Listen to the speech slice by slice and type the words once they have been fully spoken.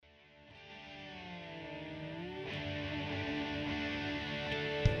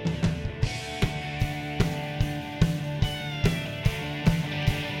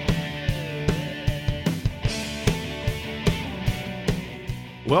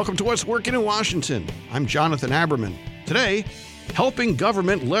Welcome to What's Working in Washington. I'm Jonathan Aberman. Today, helping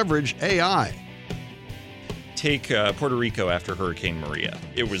government leverage AI. Take Puerto Rico after Hurricane Maria.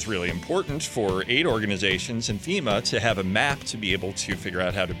 It was really important for aid organizations and FEMA to have a map to be able to figure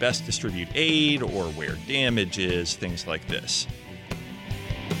out how to best distribute aid or where damage is, things like this.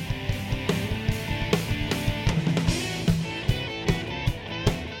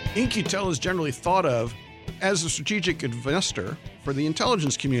 In-Q-Tel is generally thought of as a strategic investor for the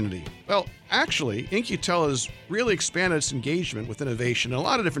intelligence community. Well, actually, In-Q-Tel has really expanded its engagement with innovation in a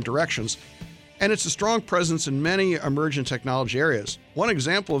lot of different directions, and it's a strong presence in many emerging technology areas. One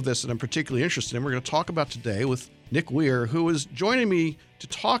example of this that I'm particularly interested in, we're going to talk about today with Nick Weir, who is joining me to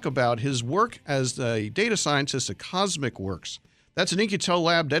talk about his work as a data scientist at CosmicWorks. That's an In-Q-Tel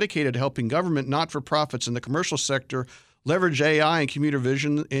lab dedicated to helping government not-for-profits in the commercial sector leverage AI and computer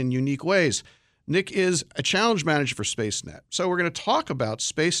vision in unique ways. Nick is a challenge manager for SpaceNet. So we're going to talk about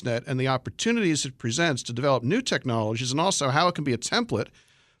SpaceNet and the opportunities it presents to develop new technologies and also how it can be a template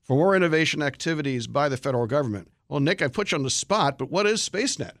for more innovation activities by the federal government. Well, Nick, I put you on the spot, but what is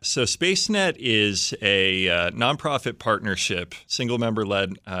SpaceNet? So SpaceNet is a nonprofit partnership,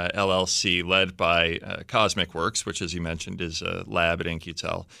 single-member-led LLC led by CosmicWorks, which, as you mentioned, is a lab at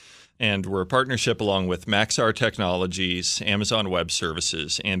In-Q-Tel. And we're a partnership along with Maxar Technologies, Amazon Web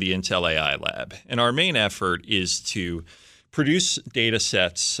Services, and the Intel AI Lab. And our main effort is to produce data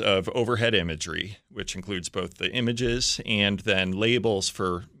sets of overhead imagery, which includes both the images and then labels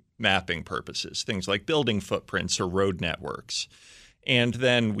for mapping purposes, things like building footprints or road networks. And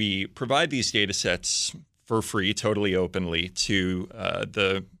then we provide these data sets for free, totally openly, to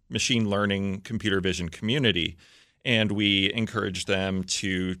the machine learning computer vision community. And we encourage them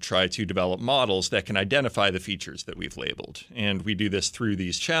to try to develop models that can identify the features that we've labeled. And we do this through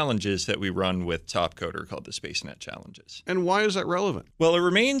these challenges that we run with Topcoder called the SpaceNet Challenges. And why is that relevant? Well, it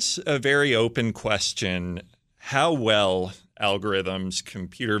remains a very open question how well algorithms,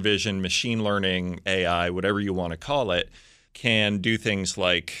 computer vision, machine learning, AI, whatever you want to call it, can do things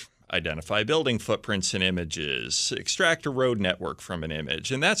like identify building footprints in images, extract a road network from an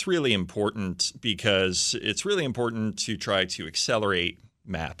image. And that's really important because it's really important to try to accelerate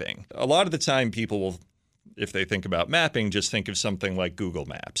mapping. A lot of the time people will, if they think about mapping, just think of something like Google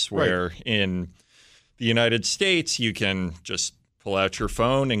Maps, where in the United States, you can just pull out your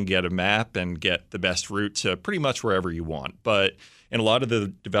phone and get a map and get the best route to pretty much wherever you want. But in a lot of the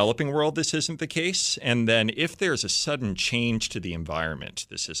developing world, this isn't the case. And then if there's a sudden change to the environment,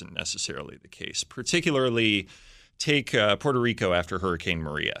 this isn't necessarily the case. Particularly, take Puerto Rico after Hurricane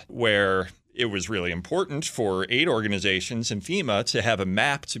Maria, where it was really important for aid organizations and FEMA to have a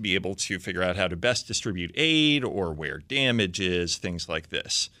map to be able to figure out how to best distribute aid or where damage is, things like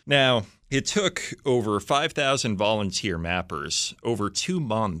this. Now, it took over 5,000 volunteer mappers over 2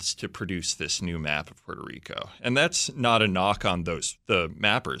 months to produce this new map of Puerto Rico. And that's not a knock on the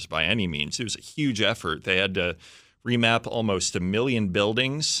mappers by any means. It was a huge effort. They had to remap almost 1 million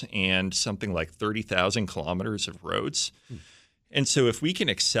buildings and something like 30,000 kilometers of roads. And so if we can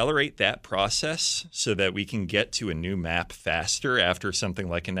accelerate that process so that we can get to a new map faster after something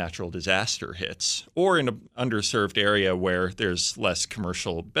like a natural disaster hits, or in an underserved area where there's less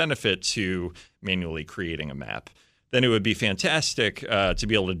commercial benefit to manually creating a map, then it would be fantastic to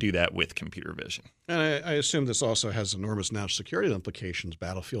be able to do that with computer vision. And I assume this also has enormous national security implications,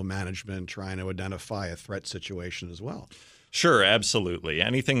 battlefield management, trying to identify a threat situation as well. Sure, absolutely.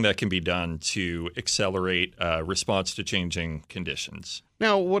 Anything that can be done to accelerate response to changing conditions.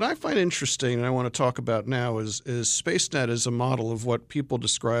 Now, what I find interesting and I want to talk about now is SpaceNet is a model of what people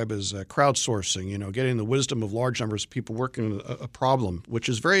describe as crowdsourcing, getting the wisdom of large numbers of people working on a problem, which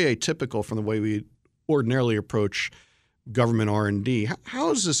is very atypical from the way we ordinarily approach government R&D.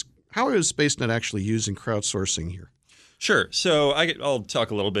 How is SpaceNet actually using crowdsourcing here? Sure. So I'll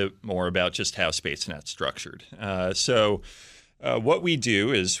talk a little bit more about just how SpaceNet's structured. What we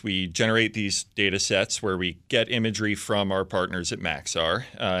do is we generate these data sets where we get imagery from our partners at Maxar,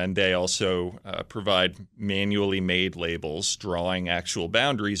 and they also provide manually made labels drawing actual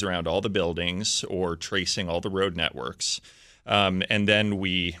boundaries around all the buildings or tracing all the road networks. And then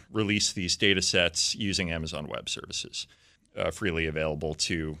we release these data sets using Amazon Web Services. Freely available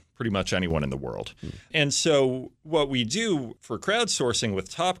to pretty much anyone in the world. And so what we do for crowdsourcing with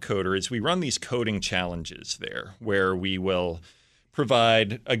Topcoder is we run these coding challenges there where we will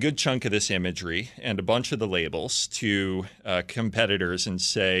provide a good chunk of this imagery and a bunch of the labels to competitors and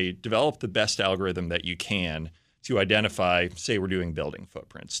say, develop the best algorithm that you can to identify, say we're doing building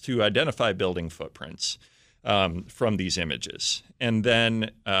footprints, to identify building footprints from these images. And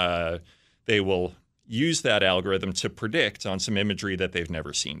then they will use that algorithm to predict on some imagery that they've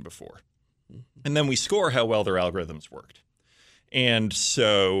never seen before. And then we score how well their algorithms worked. And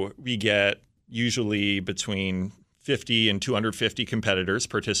so we get usually between 50 and 250 competitors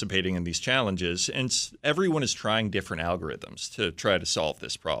participating in these challenges, and everyone is trying different algorithms to try to solve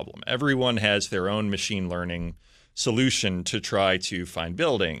this problem. Everyone has their own machine learning solution to try to find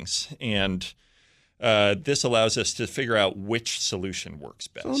buildings, and this allows us to figure out which solution works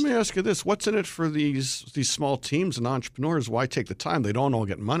best. So let me ask you this. What's in it for these small teams and entrepreneurs? Why take the time? They don't all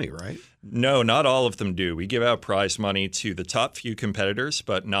get money, right? No, not all of them do. We give out prize money to the top few competitors,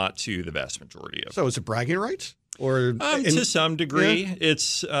 but not to the vast majority of them. So is it bragging rights? Or to some degree,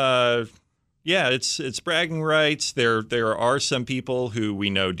 yeah. It's bragging rights. There are some people who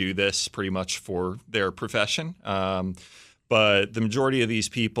we know do this pretty much for their profession, but the majority of these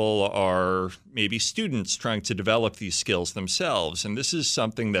people are maybe students trying to develop these skills themselves, and this is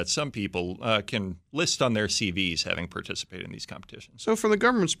something that some people can list on their CVs, having participated in these competitions. So, from the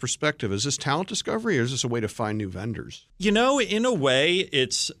government's perspective, is this talent discovery, or is this a way to find new vendors? In a way,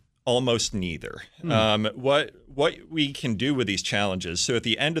 it's almost neither. What we can do with these challenges, so at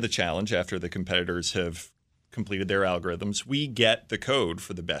the end of the challenge, after the competitors have completed their algorithms, we get the code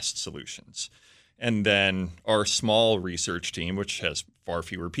for the best solutions. And then our small research team, which has far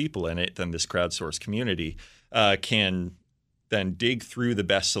fewer people in it than this crowdsourced community, can then dig through the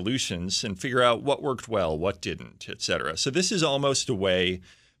best solutions and figure out what worked well, what didn't, et cetera. So this is almost a way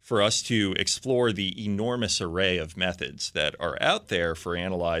for us to explore the enormous array of methods that are out there for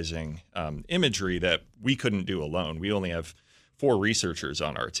analyzing imagery that we couldn't do alone. We only have 4 researchers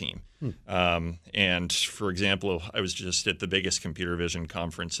on our team. And for example, I was just at the biggest computer vision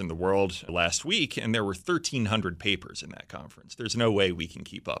conference in the world last week, and there were 1,300 papers in that conference. There's no way we can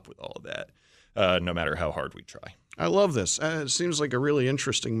keep up with all of that, no matter how hard we try. I love this. It seems like a really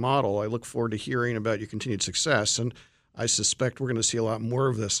interesting model. I look forward to hearing about your continued success, and I suspect we're going to see a lot more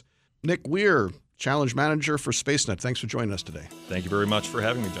of this. Nick Weir, Challenge Manager for SpaceNet. Thanks for joining us today. Thank you very much for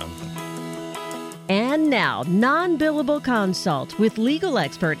having me, Jonathan. And now, non-billable consult with legal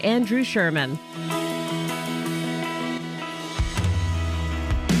expert Andrew Sherman.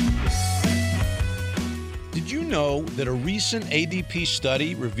 Did you know that a recent ADP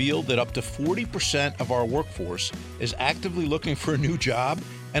study revealed that up to 40% of our workforce is actively looking for a new job,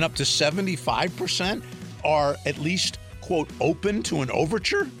 and up to 75% are at least, quote, open to an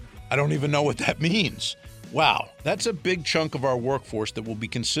overture? I don't even know what that means. Wow, that's a big chunk of our workforce that will be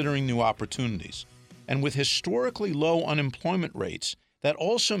considering new opportunities. And with historically low unemployment rates, that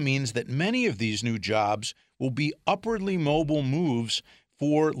also means that many of these new jobs will be upwardly mobile moves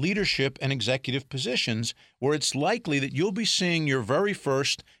for leadership and executive positions, where it's likely that you'll be seeing your very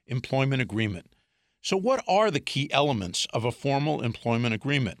first employment agreement. So what are the key elements of a formal employment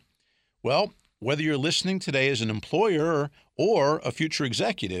agreement? Well, whether you're listening today as an employer or a future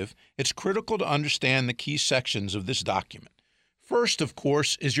executive, it's critical to understand the key sections of this document. First, of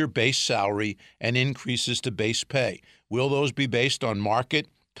course, is your base salary and increases to base pay. Will those be based on market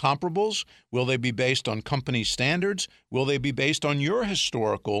comparables? Will they be based on company standards? Will they be based on your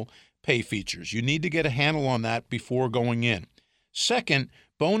historical pay features? You need to get a handle on that before going in. Second,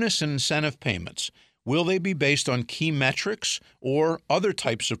 bonus and incentive payments. Will they be based on key metrics or other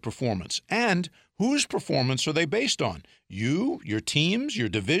types of performance? And whose performance are they based on? You, your teams, your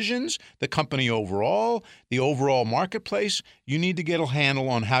divisions, the company overall, the overall marketplace? You need to get a handle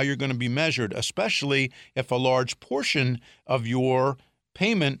on how you're going to be measured, especially if a large portion of your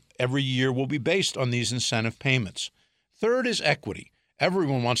payment every year will be based on these incentive payments. Third is equity.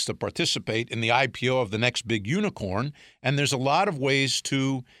 Everyone wants to participate in the IPO of the next big unicorn, and there's a lot of ways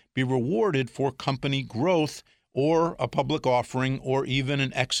to be rewarded for company growth or a public offering or even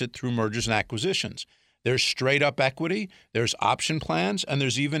an exit through mergers and acquisitions. There's straight-up equity, there's option plans, and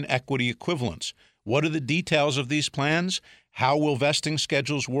there's even equity equivalents. What are the details of these plans? How will vesting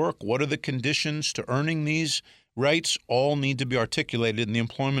schedules work? What are the conditions to earning these rights? All need to be articulated in the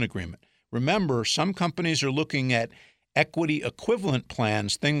employment agreement. Remember, some companies are looking at equity equivalent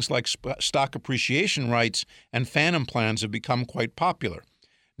plans. Things like stock appreciation rights and phantom plans have become quite popular.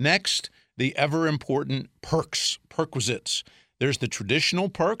 Next, the ever-important perquisites. There's the traditional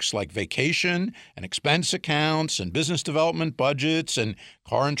perks like vacation and expense accounts and business development budgets and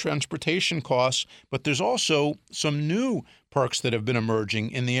car and transportation costs, but there's also some new perks that have been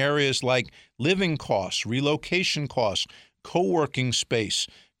emerging in the areas like living costs, relocation costs, co-working space,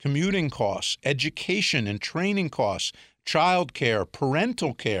 commuting costs, education and training costs, child care,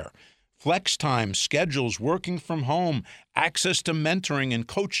 parental care, flex time, schedules, working from home, access to mentoring and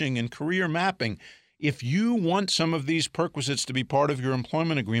coaching and career mapping. If you want some of these perquisites to be part of your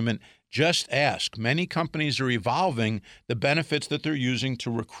employment agreement, Just ask. Many companies are evolving the benefits that they're using to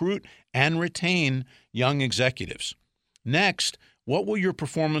recruit and retain young executives. Next, what will your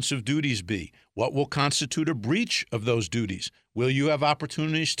performance of duties be? What will constitute a breach of those duties? Will you have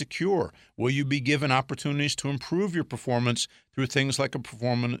opportunities to cure? Will you be given opportunities to improve your performance through things like a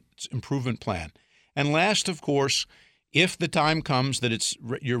performance improvement plan? And last, of course, if the time comes that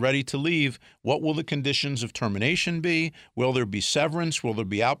you're ready to leave, what will the conditions of termination be? Will there be severance? Will there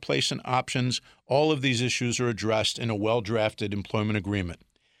be outplacement options? All of these issues are addressed in a well-drafted employment agreement.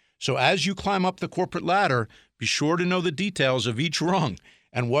 So as you climb up the corporate ladder, be sure to know the details of each rung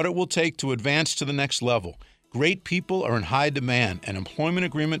and what it will take to advance to the next level. Great people are in high demand, and employment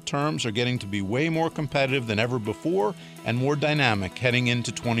agreement terms are getting to be way more competitive than ever before and more dynamic heading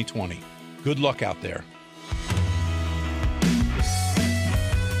into 2020. Good luck out there.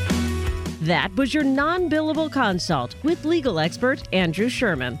 That was your non-billable consult with legal expert Andrew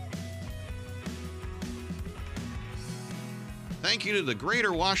Sherman. Thank you to the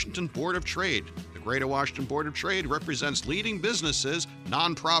Greater Washington Board of Trade. The Greater Washington Board of Trade represents leading businesses,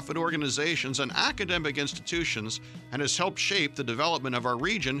 nonprofit organizations, and academic institutions and has helped shape the development of our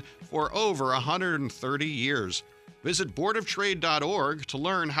region for over 130 years. Visit boardoftrade.org to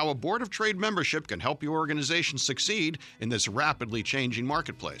learn how a Board of Trade membership can help your organization succeed in this rapidly changing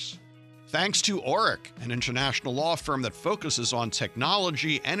marketplace. Thanks to Orrick, an international law firm that focuses on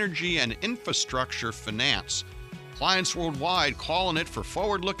technology, energy, and infrastructure finance. Clients worldwide call on it for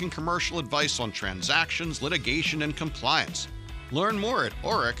forward-looking commercial advice on transactions, litigation, and compliance. Learn more at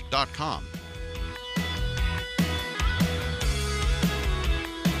orrick.com.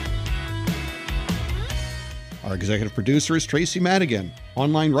 Our executive producer is Tracy Madigan.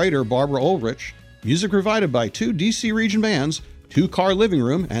 Online writer Barbara Ulrich. Music provided by 2 DC region bands, 2 Car Living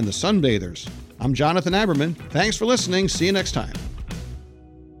Room, and the Sunbathers. I'm Jonathan Aberman. Thanks for listening. See you next time.